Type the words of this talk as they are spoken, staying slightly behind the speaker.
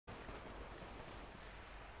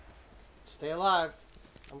Stay alive.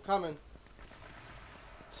 I'm coming.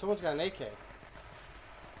 Someone's got an AK. Hey,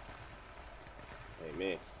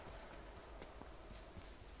 me.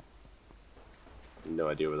 No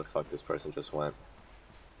idea where the fuck this person just went.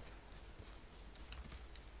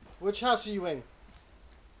 Which house are you in?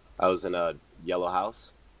 I was in a yellow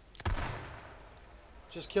house.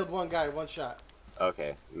 Just killed one guy, one shot.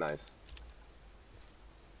 Okay, nice.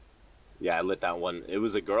 Yeah, I lit that one. It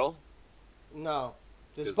was a girl? No.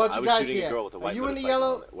 There's a 'Cause bunch I of was guys shooting a here. girl with a Are white you in the motorcycle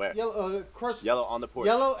yellow? on it. Where? Yellow, cross. Yellow on the porch.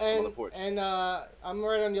 Yellow I'm on the and porch. I'm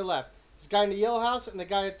right on your left. There's a guy in the yellow house and the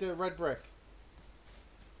guy at the red brick.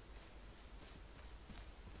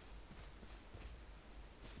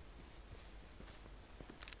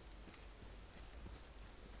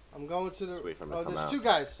 I'm going to the. Just wait for him to come there's out. 2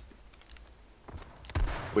 guys.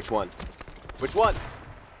 Which one? Which one?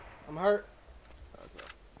 I'm hurt. Okay.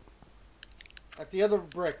 At the other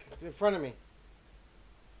brick in front of me.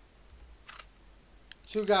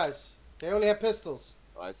 2 guys. They only have pistols.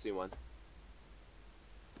 Oh, I see one.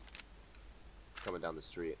 Coming down the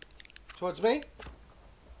street. Towards me?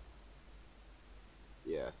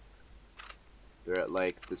 Yeah. They're at,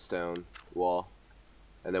 like, the stone wall.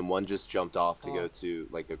 And then one just jumped off to go to,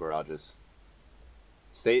 like, the garages.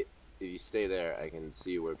 If you stay there, I can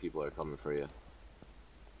see where people are coming for you.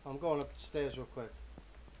 I'm going up the stairs real quick.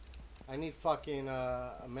 I need fucking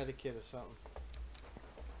a medikit or something.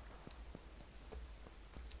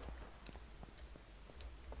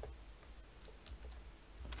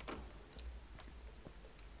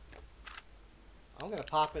 I'm gonna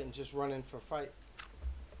pop it and just run in for a fight.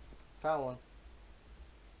 Found one.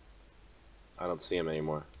 I don't see him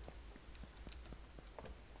anymore.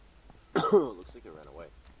 Looks like he ran away,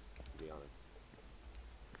 to be honest.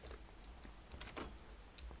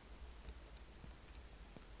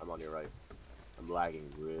 I'm on your right. I'm lagging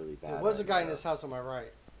really bad. There was a right guy in now. this house on my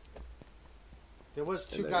right. There was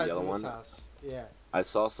 2 the guys yellow in this one? house. Yeah. I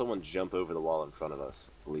saw someone jump over the wall in front of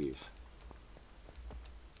us. Leave.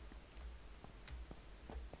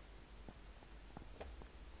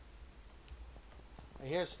 I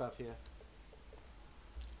hear stuff here.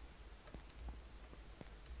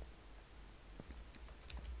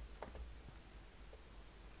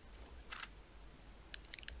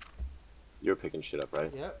 You're picking shit up,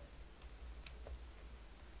 right? Yep.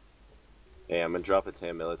 Hey, I'm gonna drop a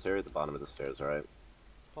TAM military at the bottom of the stairs, alright?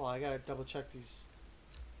 Hold on, I gotta double check these.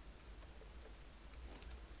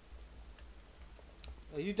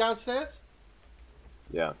 Are you downstairs?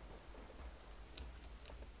 Yeah.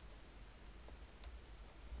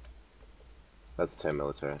 That's TAM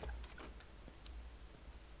military.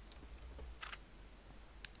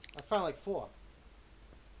 I found like 4.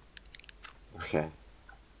 Okay.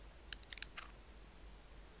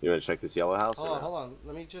 You wanna check this yellow house? Hold or on, no? hold on.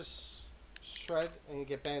 Let me just shred and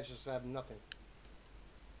get bandages to have nothing.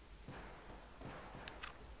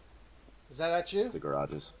 Is that at you? It's the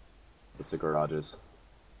garages. It's the garages.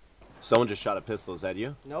 Someone just shot a pistol. Is that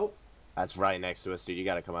you? Nope. That's right next to us, dude. You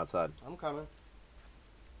gotta come outside. I'm coming.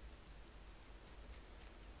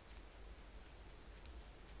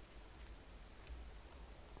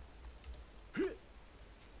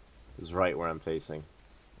 This is right where I'm facing.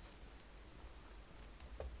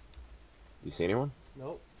 You see anyone?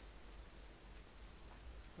 Nope.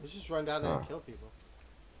 Let's just run down there and kill people.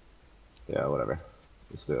 Yeah, whatever.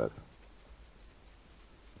 Let's do it.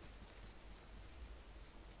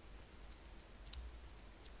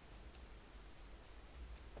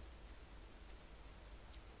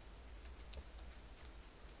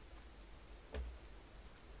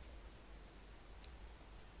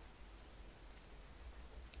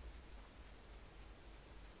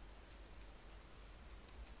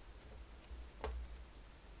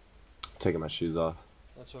 Taking my shoes off.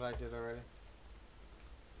 That's what I did already.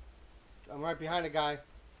 I'm right behind a guy.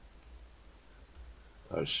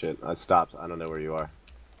 Oh shit, I stopped. I don't know where you are.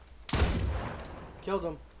 Killed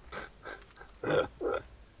him.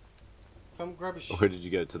 Come grab a shit. Where did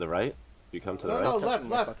you go? To the right? You come to the right? No, Touching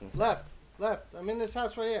my left. fucking Left. I'm in this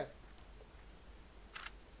house right here.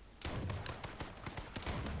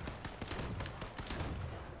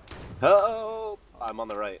 Help! I'm on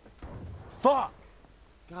the right. Fuck!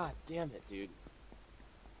 God damn it, dude.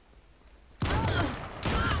 I'm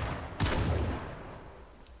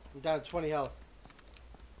down to 20 health.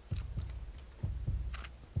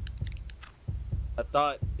 I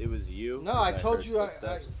thought it was you. No, 'cause I told heard you I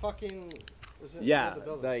footsteps. fucking was in Yeah, the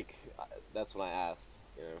building. like, that's when I asked,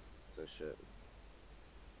 you know, so shit.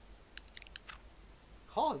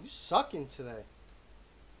 Carl, you sucking today.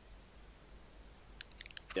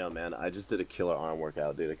 Yo, man, I just did a killer arm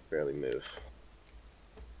workout, dude. I can barely move.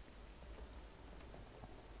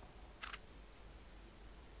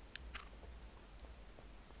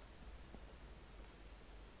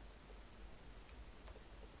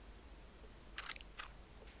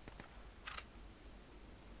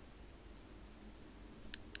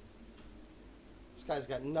 This guy's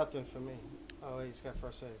got nothing for me. Oh, he's got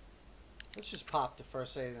first aid. Let's just pop the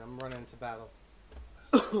first aid and I'm running into battle.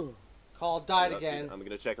 Karl died again. I'm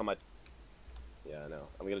gonna check on my... Yeah, I know.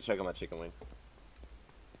 I'm gonna check on my chicken wings.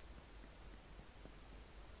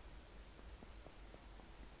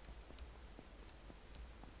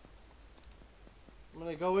 I'm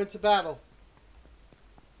gonna go into battle.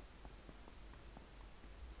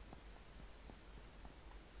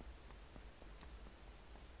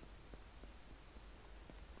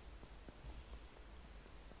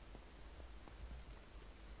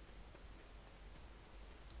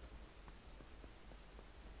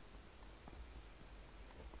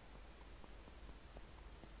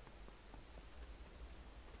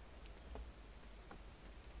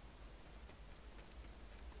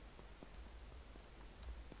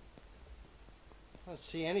 I don't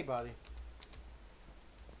see anybody.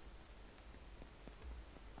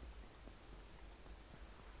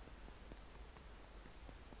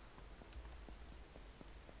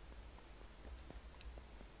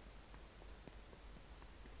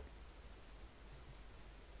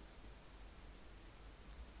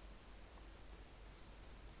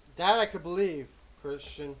 That I could believe,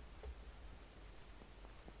 Christian.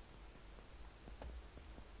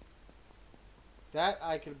 That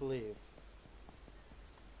I could believe.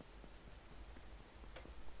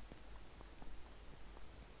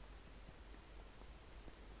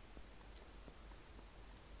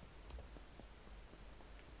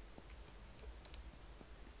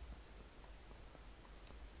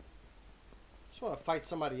 Just want to fight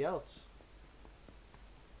somebody else.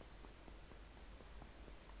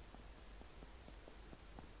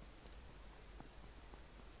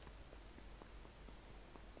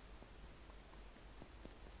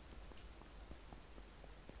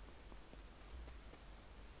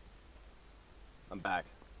 I'm back.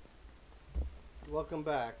 Welcome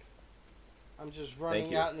back. I'm just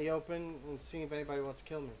running out in the open and seeing if anybody wants to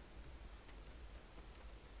kill me.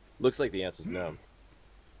 Looks like the answer's no.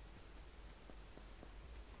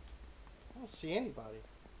 I don't see anybody.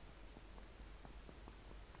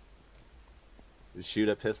 Just shoot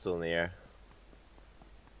a pistol in the air.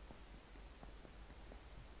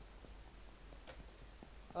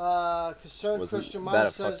 Concerned Christian Mom that a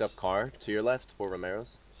says... fucked up car to your left, or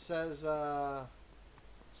Romero's? Says,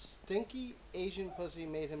 stinky Asian pussy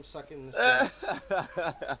made him suck in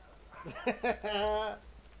the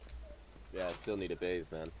Yeah, I still need a bathe,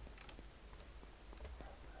 man.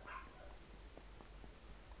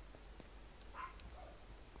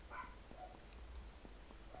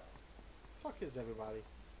 Fuck is everybody?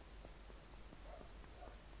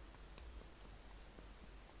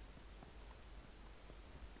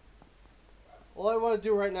 All I want to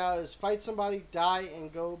do right now is fight somebody, die,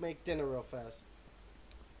 and go make dinner real fast.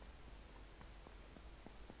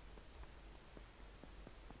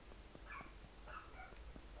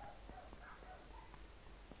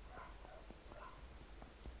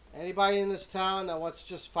 Anybody in this town that wants to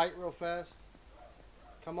just fight real fast?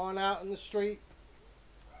 Come on out in the street.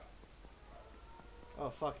 Oh,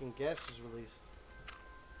 fucking gas is released.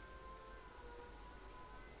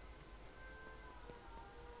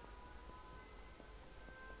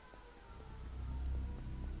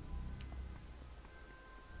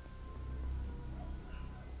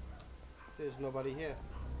 There's nobody here.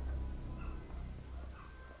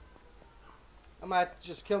 I might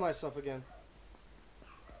just kill myself again.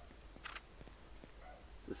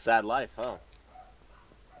 It's a sad life, huh?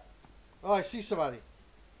 Oh, I see somebody.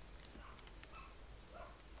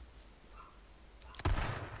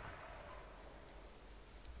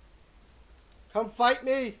 Come fight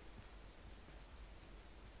me.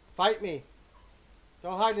 Fight me.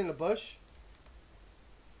 Don't hide in the bush.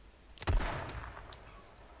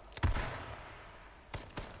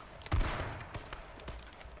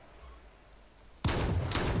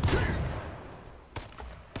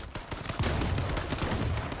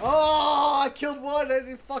 Oh, I killed one. I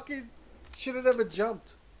didn't fucking... Should have never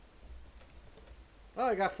jumped. Oh,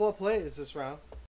 I got 4 players this round.